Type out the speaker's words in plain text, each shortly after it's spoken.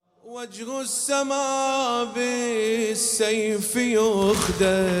وجه السماء بالسيف يخدش،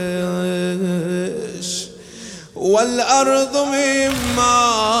 والأرض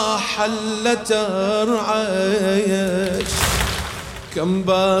مما حلت أرعيش. كم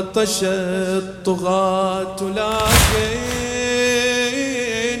بطش الطغاة لكن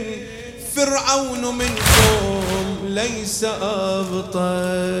فرعون منكم ليس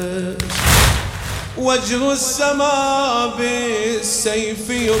أبطش. وجه السماء بالسيف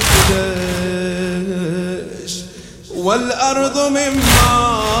يخدش، والأرض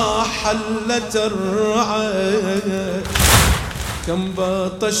مما حلت الرعاية. كم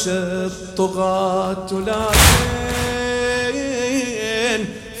بطش الطغاة لكن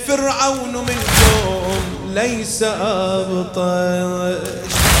فرعون منكم ليس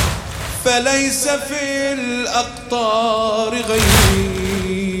أبطش. فليس في الأقطار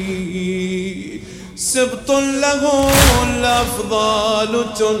غيري سبط له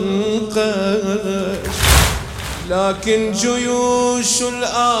الأفضال تنقش. لكن جيوش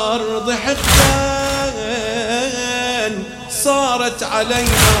الأرض حقدا صارت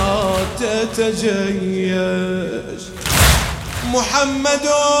علينا تتجيش. محمد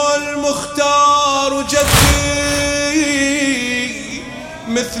المختار جدي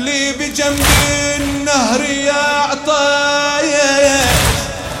مثلي بجنب النهر يعطيش.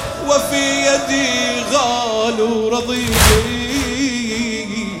 وفي يدي غال رضيعي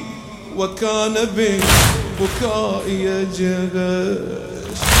وكان بالبكاء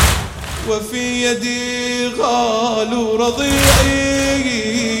يجغش. وفي يدي غال رضيعي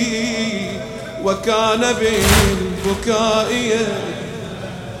وكان بالبكاء يجغش.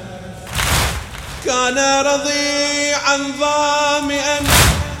 كان رضيعا ظامئا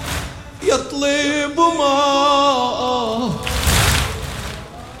يطلب ماء.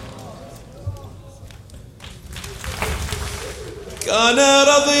 كان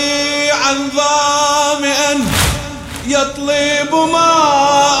رضيعا ظامئا يطلب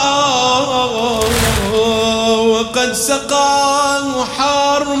ماء، وقد سقاه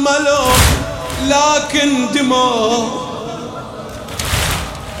حرمل لكن دماء.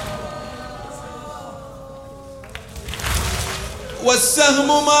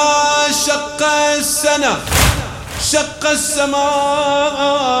 والسهم ما شق السنة شق السماء.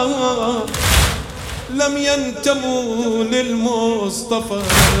 لم ينتموا للمصطفى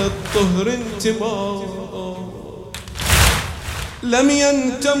الطهر انتماء. لم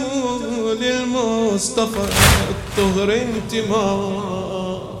ينتموا للمصطفى الطهر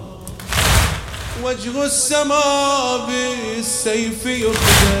انتماء. وجه السماء بالسيف يخدش،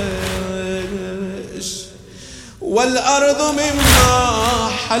 والأرض مما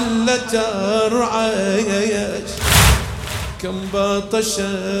حلت أرعيش. كم بطش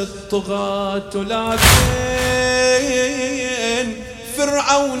الطغاة لكن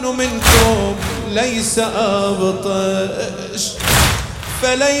فرعون منكم ليس أبطش.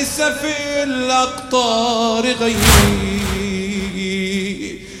 فليس في الأقطار غيري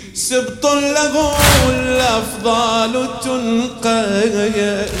سبط له الأفضال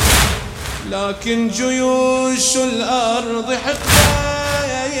تنقش. لكن جيوش الأرض حقدا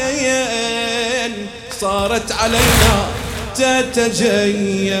صارت علينا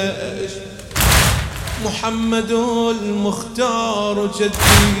تتجيش. محمد المختار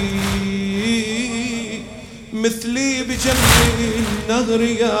جدي مثلي بجنب النهر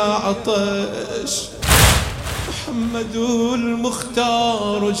يعطش. محمد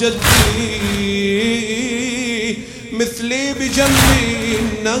المختار جدي مثلي بجنب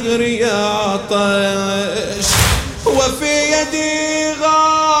النهر يعطش. وفي يدي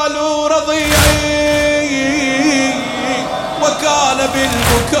غال رضيعي وكان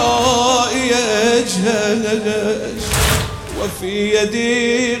بالبكاء يجهش. وفي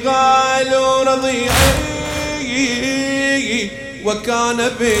يدي غال رضيعي وكان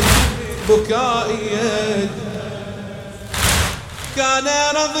بالبكاء يجهش. كان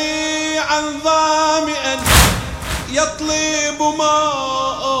رضيعا ظامئا يطلب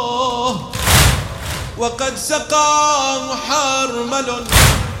ماء، وقد سقاه حرمل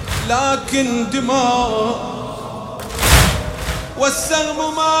لكن دماء.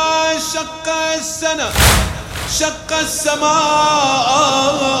 والسهم ما شق السنة شق السماء.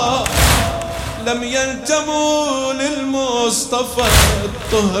 لم ينتموا للمصطفى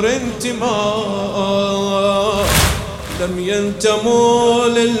الطهر انتماء. لم ينتموا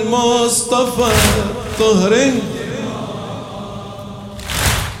للمصطفى الطهر انتماء.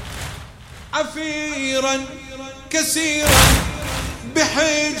 عفيرا كثيرا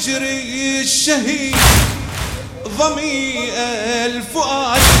بحجر الشهيد ضميء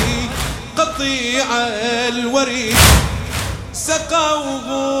الفؤاد قطيع الوريد.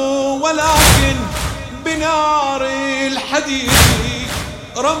 سقوه ولكن بنار الحديد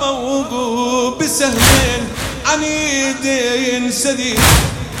رموه بسهم عنيد سديد،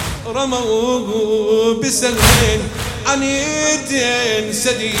 رموه بسهم عنيد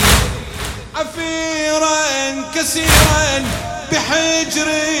سديد. عفيرا كسيرا بحجر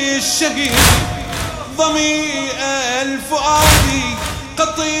الشهيد ضميء الفؤاد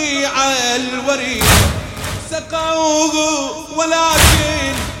قطيع الوريد. سقوه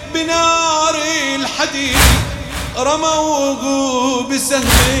ولكن بنار الحديد رموه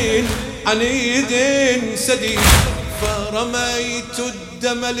بسهم عنيد سديد. فرميت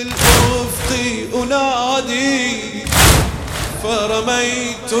الدم للأفق أنادي،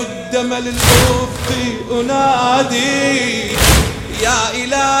 فرميت الدم للأفق أنادي يا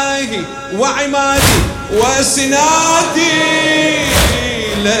إلهي وعمادي وسنادي،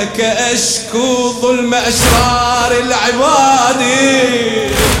 لك أشكو ظلم أشرار العباد،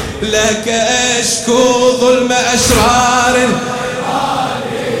 لك أشكو ظلم أشرار العباد.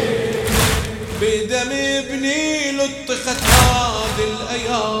 بدم ابني لطخت هذه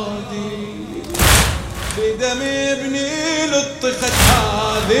الأيادي، بدم ابني لطخت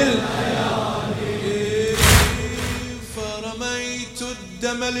هذه الأيادي. فرميت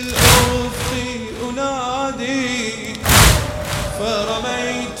الدم للأفق أنادي،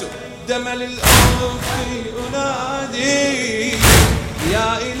 فرميت الدم للأفق أنادي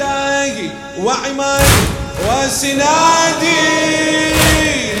يا إلهي وعمادي وسنادي،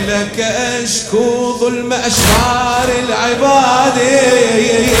 لك أشكو ظلم أشرار العباد،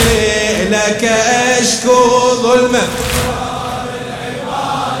 لك أشكو ظلم أشرار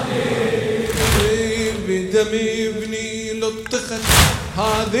العباد. بدم ابني لطخت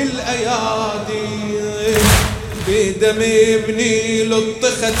هذه الأيادي، بدم ابني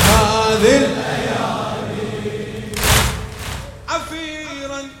لطخت هذه الأيادي.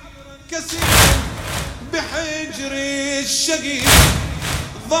 عفيرا كسيرا بحجر الشقيق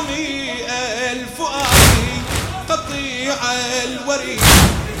ضميء الفؤاد قطيع الوريد.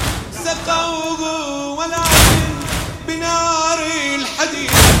 سقوه ولكن بنار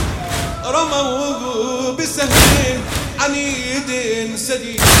الحديد رموه بسهم عنيد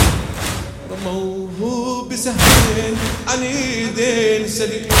سديد، رموه بسهم عنيد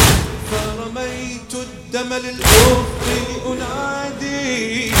سديد. فرميت الدم للأفق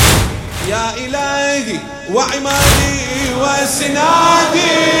أنادي يا إلهي وعمادي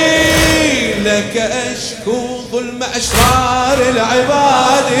وسنادي، لك أشكو ظلم أشرار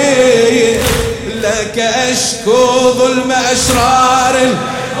العباد، لك أشكو ظلم أشرار العباد.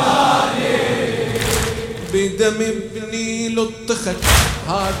 بدم ابني لطخت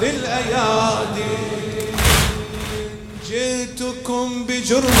هذه الأيادي. جئتكم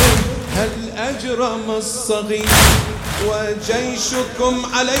بجرم هل أجرم الصغير وجيشكم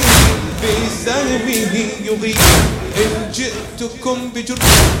عليه بسهمه يغير. إن جئتكم بجرم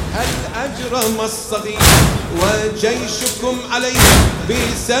هل أجرم الصغير وجيشكم عليه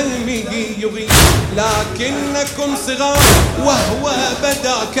بسهمه يغير. لكنكم صغار وهو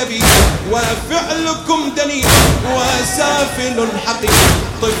بدا كبير وفعلكم دنيء وسافل حقير.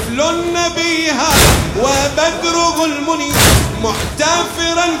 طفل نبيها وبدره المنير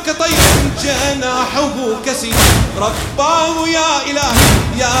محتفرا كطير جناحه كسير. رباه يا إلهي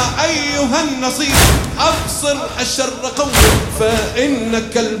يا أيها النصير أبصر أشر قوم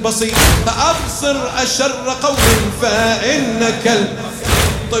فإنك البصير، أبصر أشر قوم فإنك البصير.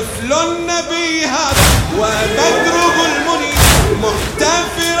 طفل النبي هذا وبدره المنير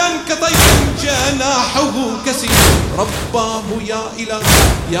محتفرا كطير جناحه كسير. رباه يا إلهي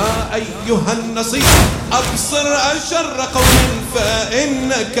يا أيها النصير أبصر أشر قوم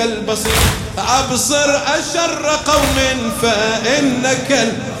فإنك البصير، أبصر أشر قوم فإنك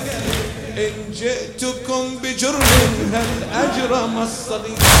البصير. إن جئتكم بجرم هل أجرم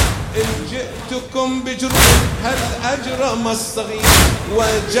الصغير، إن جئتكم بجرم هل أجرم الصغير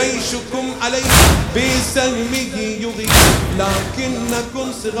وجيشكم عليه بسهمه يغير.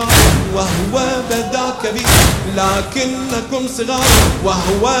 لكنكم صغار وهو بدا كبير، لكنكم صغار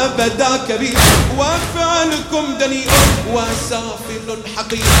وهو بدا كبير. وفعلكم دنيء وسافل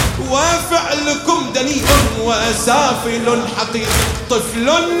حقير، وفعلكم دنيء وسافل حقير. طفل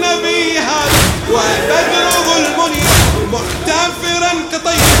النبي هذا وبدره المنير محتفرا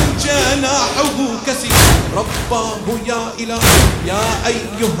كطير جناحه كسير. رباه يا إلهي يا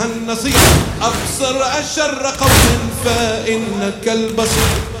أيها النصير أبصر أشر قوم فإنك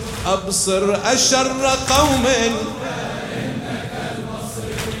البصير، أبصر أشر قوم فإنك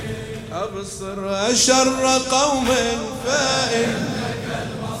البصير، أبصر أشر قوم فإنك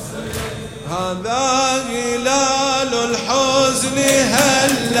البصير. هذا هلال الحزن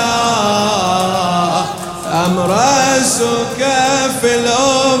هلا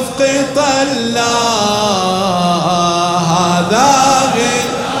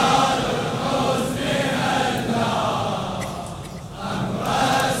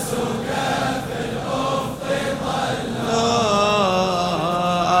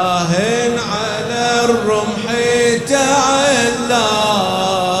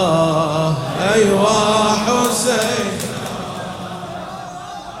أيوة